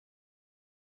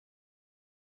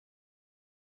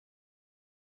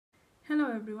Hello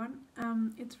everyone.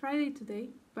 It's Friday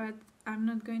today, but I'm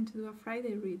not going to do a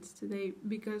Friday reads today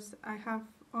because I have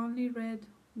only read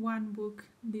one book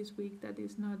this week that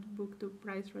is not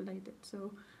BookTubers related.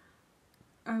 So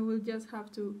I will just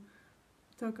have to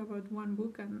talk about one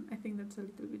book, and I think that's a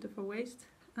little bit of a waste.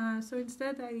 So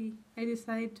instead, I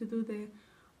decided to do the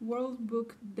World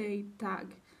Book Day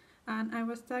tag, and I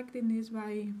was tagged in this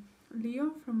by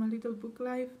Leo from A Little Book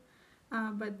Life.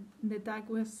 But the tag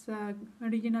was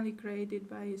originally created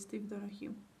by Steve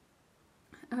Donahue.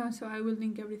 So I will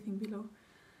link everything below.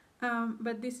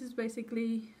 But this is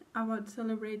basically about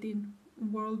celebrating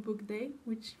World Book Day,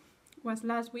 which was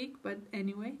last week, but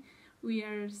anyway, we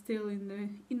are still in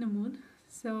the mood.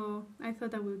 So I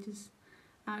thought I will just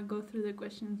go through the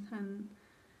questions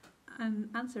and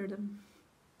answer them.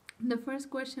 The first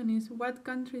question is, what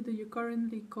country do you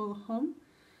currently call home?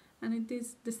 And it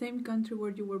is the same country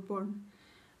where you were born.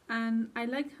 And I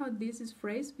like how this is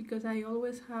phrased because I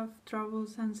always have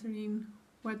troubles answering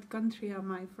what country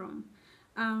am I from.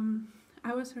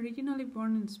 I was originally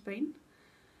born in Spain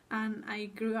and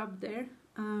I grew up there,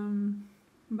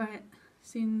 but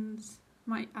since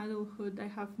my adulthood I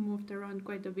have moved around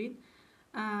quite a bit.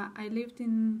 I lived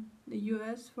in the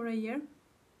US for a year,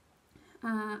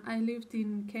 I lived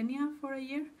in Kenya for a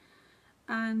year,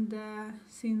 and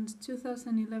since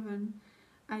 2011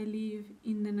 I live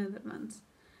in the Netherlands,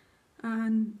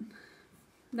 and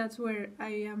that's where I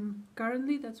am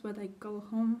currently. That's what I call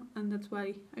home, and that's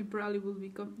why I probably will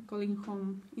be calling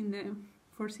home in the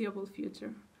foreseeable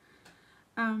future.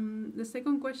 The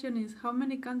second question is, how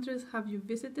many countries have you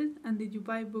visited and did you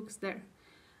buy books there?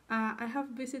 I have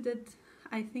visited,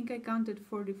 I think I counted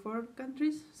 44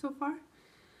 countries so far.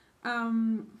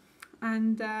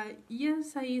 And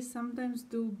yes, I sometimes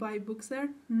do buy books there,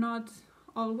 not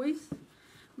always,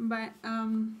 but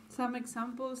some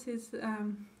examples is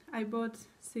I bought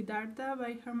Siddhartha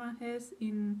by Hermann Hesse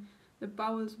in the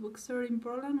Powell's bookstore in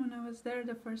Poland when I was there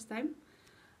the first time.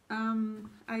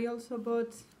 I also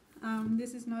bought,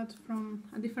 this is not from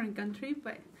a different country,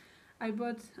 but I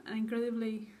bought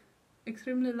an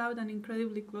Extremely Loud and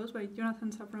Incredibly Close by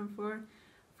Jonathan Safran Foer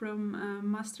from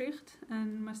Maastricht,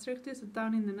 and Maastricht is a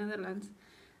town in the Netherlands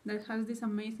that has this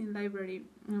amazing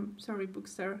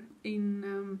bookstore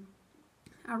in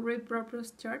a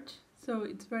repurposed church, so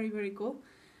it's very, very cool.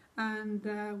 And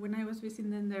when I was visiting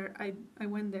them there, I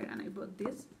went there and I bought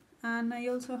this. And I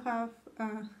also have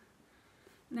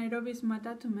Nairobi's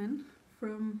Matatu Men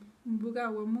from Mbuga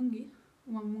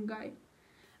Wamungai,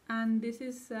 and this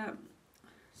is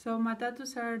so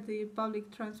matatus are the public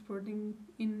transport in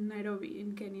Nairobi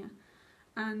in Kenya,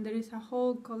 and there is a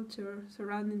whole culture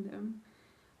surrounding them,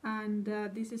 and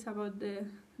this is about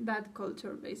that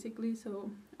culture basically.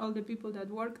 So all the people that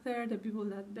work there, the people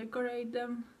that decorate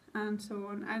them, and so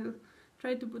on. I'll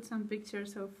try to put some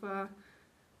pictures of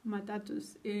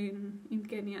matatus in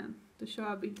Kenya to show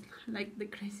a bit like the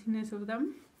craziness of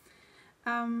them.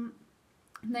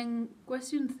 Then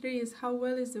question 3 is, how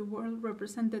well is the world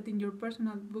represented in your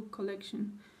personal book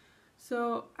collection?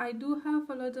 So I do have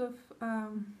a lot of,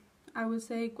 I would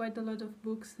say quite a lot of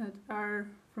books that are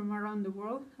from around the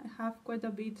world. I have quite a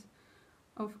bit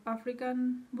of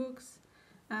African books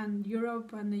and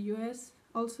Europe and the US,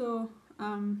 also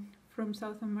from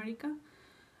South America.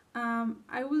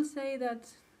 I will say that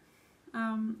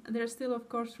there are still, of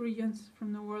course, regions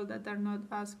from the world that are not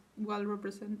as well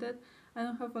represented. I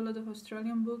don't have a lot of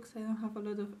Australian books, I don't have a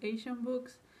lot of Asian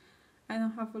books, I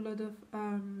don't have a lot of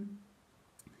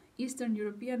Eastern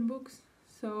European books,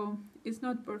 so it's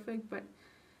not perfect, but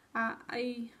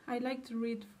I like to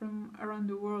read from around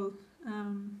the world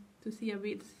to see a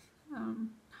bit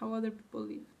how other people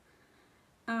live.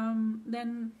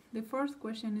 Then the fourth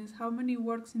question is, how many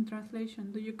works in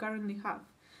translation do you currently have?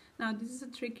 Now this is a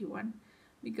tricky one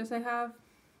because I have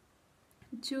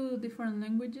 2 different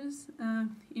languages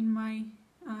in my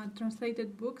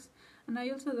translated books, and I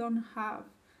also don't have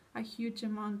a huge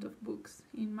amount of books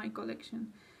in my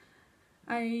collection.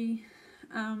 I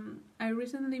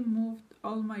recently moved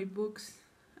all my books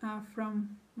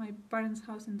from my parents'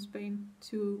 house in Spain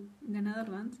to the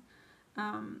Netherlands,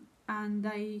 and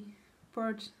I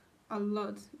purged a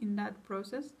lot in that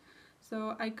process.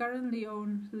 So I currently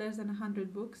own less than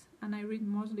 100 books, and I read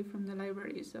mostly from the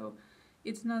library, so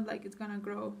it's not like it's gonna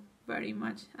grow very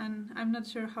much, and I'm not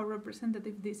sure how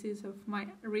representative this is of my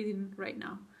reading right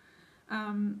now.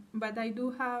 But I do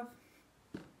have,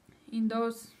 in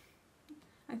those,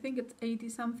 I think it's 80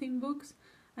 something books,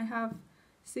 I have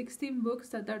 16 books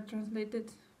that are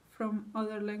translated from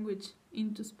other language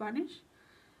into Spanish,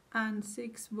 and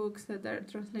 6 books that are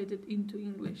translated into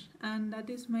English, and that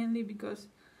is mainly because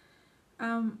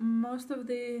most of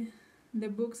the the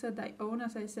books that I own,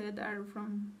 as I said, are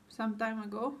from some time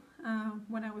ago,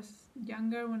 when I was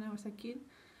younger, when I was a kid.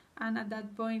 And at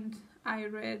that point, I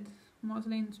read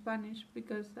mostly in Spanish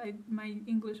because my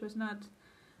English was not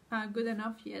good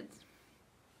enough yet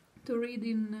to read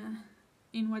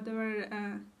in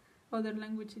whatever other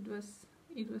language it was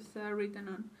written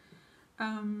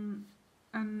on.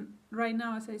 And right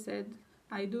now, as I said,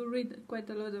 I do read quite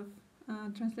a lot of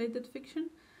translated fiction,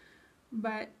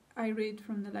 but I read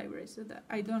from the library, so that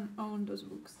I don't own those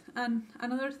books. And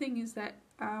another thing is that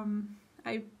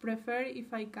I prefer,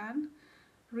 if I can,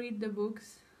 read the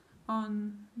books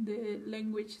on the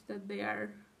language that they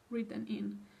are written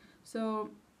in. So,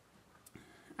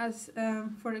 as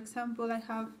for example, I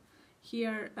have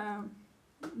here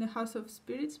The House of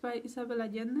Spirits by Isabel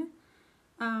Allende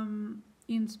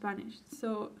in Spanish.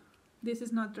 So this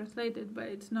is not translated, but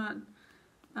it's not,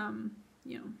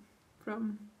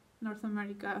 from North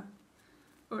America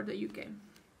or the UK.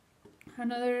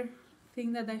 Another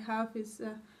thing that I have is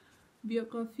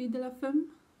Biographie de la Femme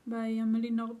by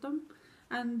Amélie Nothomb,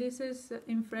 and this is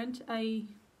in French. I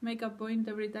make a point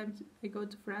every time I go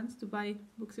to France to buy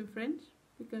books in French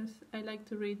because I like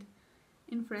to read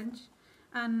in French.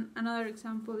 And another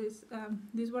example is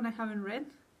this one I haven't read,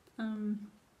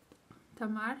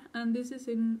 Tamar, and this is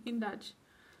in Dutch.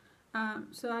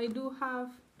 So I do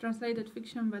have translated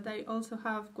fiction, but I also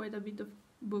have quite a bit of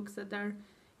books that are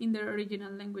in their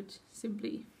original language,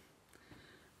 simply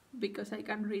because I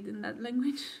can read in that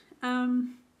language.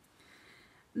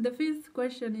 The fifth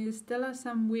question is, tell us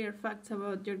some weird facts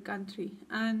about your country.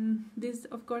 And this,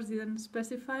 of course, didn't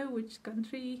specify which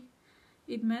country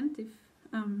it meant, if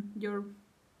your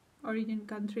origin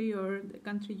country or the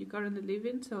country you currently live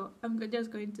in, so I'm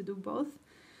just going to do both.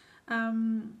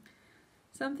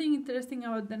 Something interesting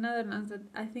about the Netherlands that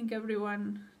I think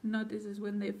everyone notices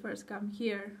when they first come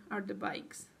here are the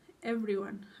bikes.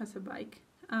 Everyone has a bike.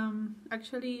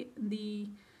 Actually, the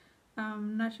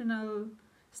national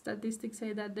statistics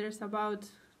say that there's about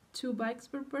 2 bikes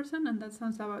per person, and that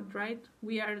sounds about right.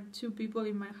 We are 2 people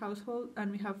in my household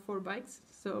and we have 4 bikes,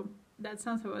 so that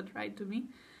sounds about right to me.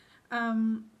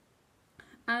 And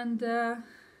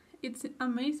it's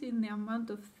amazing the amount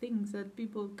of things that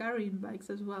people carry in bikes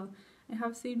as well. I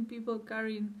have seen people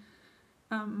carrying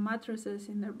mattresses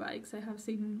in their bikes. I have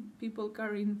seen people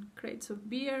carrying crates of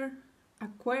beer,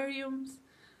 aquariums,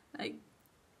 like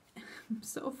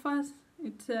sofas.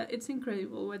 It's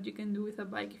incredible what you can do with a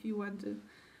bike if you want to.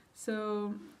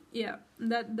 So yeah,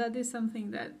 that is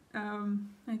something that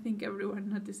I think everyone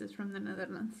notices from the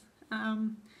Netherlands.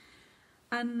 And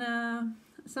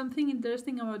something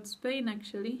interesting about Spain,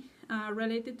 actually,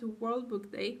 related to World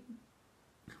Book Day.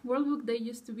 World Book Day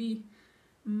used to be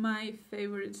my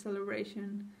favorite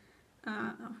celebration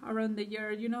around the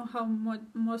year. You know how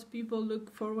most people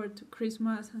look forward to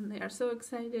Christmas and they are so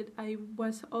excited. I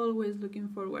was always looking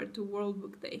forward to World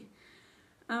Book Day.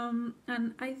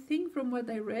 And I think from what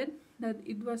I read that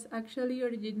it was actually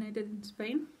originated in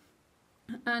Spain,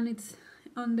 and it's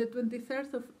on the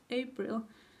 23rd of April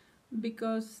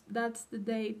because that's the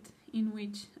date in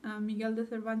which Miguel de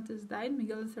Cervantes died.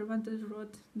 Miguel de Cervantes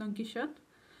wrote Don Quixote,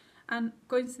 and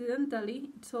coincidentally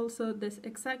it's also the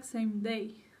exact same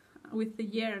day, with the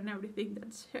year and everything,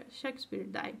 that Shakespeare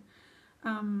died.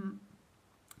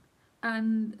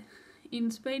 And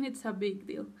in Spain it's a big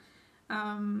deal.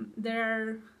 There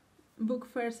are book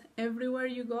fairs everywhere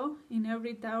you go, in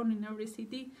every town, in every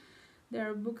city. There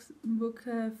are book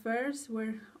fairs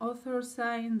where authors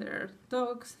sign, there are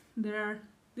talks, there are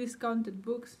discounted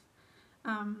books.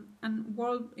 And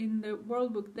in the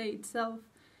World Book Day itself,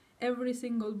 every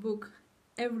single book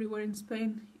everywhere in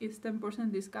Spain is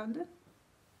 10% discounted.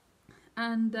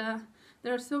 And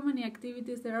there are so many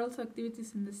activities. There are also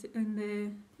activities in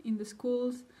the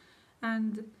schools,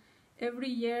 and every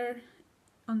year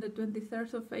on the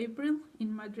 23rd of April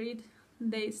in Madrid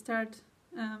they start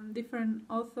different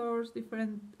authors,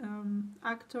 different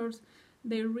actors,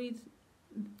 they read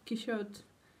Quixote,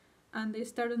 and they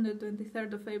start on the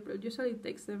 23rd of April. Usually it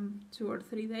takes them 2 or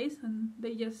 3 days, and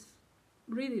they just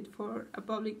read it for a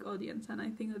public audience, and I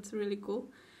think that's really cool.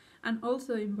 And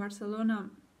also in Barcelona,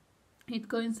 it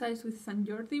coincides with Sant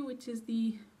Jordi, which is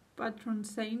the patron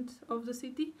saint of the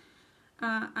city,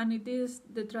 and it is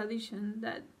the tradition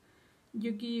that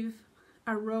you give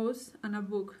a rose and a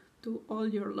book to all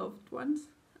your loved ones.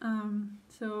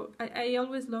 So I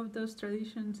always love those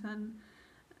traditions, and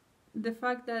the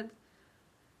fact that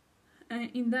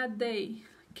in that day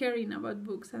caring about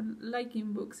books and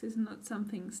liking books is not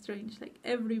something strange. Like,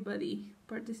 everybody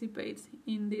participates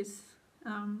in these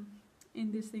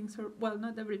things, or well,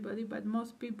 not everybody, but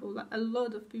most people, a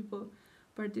lot of people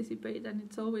participate, and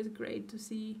it's always great to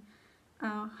see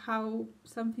how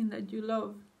something that you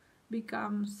love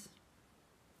becomes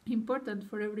important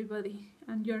for everybody,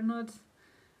 and you're not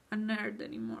a nerd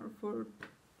anymore for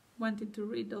wanting to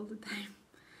read all the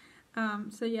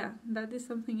time. So yeah, that is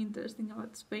something interesting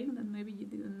about Spain that maybe you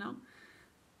didn't know.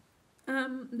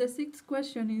 The sixth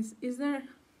question is there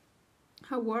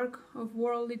a work of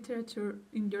world literature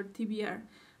in your TBR?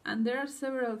 And there are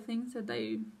several things that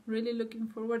I'm really looking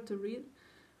forward to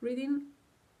reading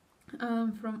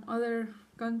from other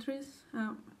countries.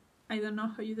 I don't know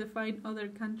how you define other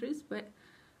countries, but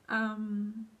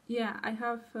yeah, I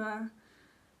have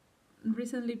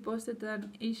recently posted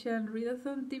an Asian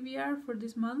readathon TBR for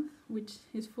this month, which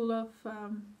is full of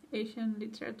Asian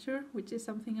literature, which is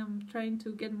something I'm trying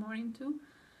to get more into,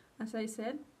 as I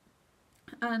said.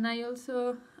 And I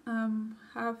also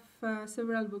have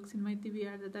several books in my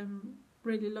TBR that I'm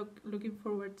really looking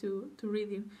forward to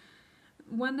reading.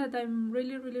 One that I'm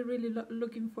really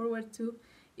looking forward to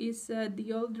is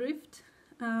The Old Drift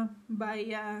by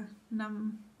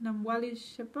Namwali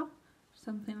Shepa,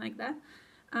 something like that.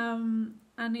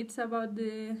 And it's about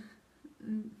the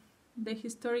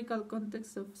historical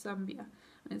context of Zambia.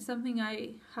 And it's something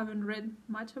I haven't read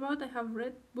much about. I have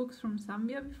read books from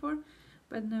Zambia before,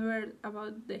 but never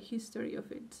about the history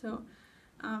of it. So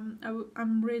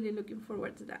I'm really looking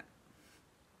forward to that.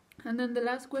 And then the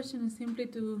last question is simply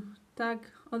to tag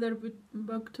other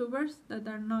booktubers that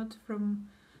are not from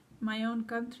my own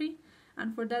country.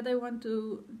 And for that I want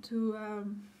to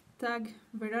tag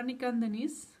Veronica and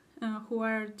Denise, who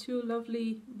are two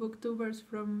lovely booktubers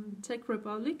from Czech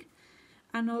Republic,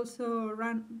 and also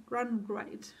Run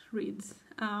Right Reads,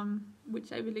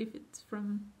 which I believe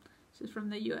she's from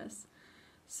the US.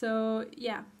 So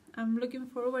yeah, I'm looking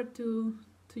forward to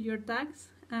your tags,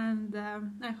 and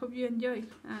I hope you enjoy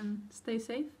and stay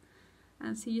safe,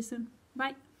 and see you soon.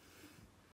 Bye!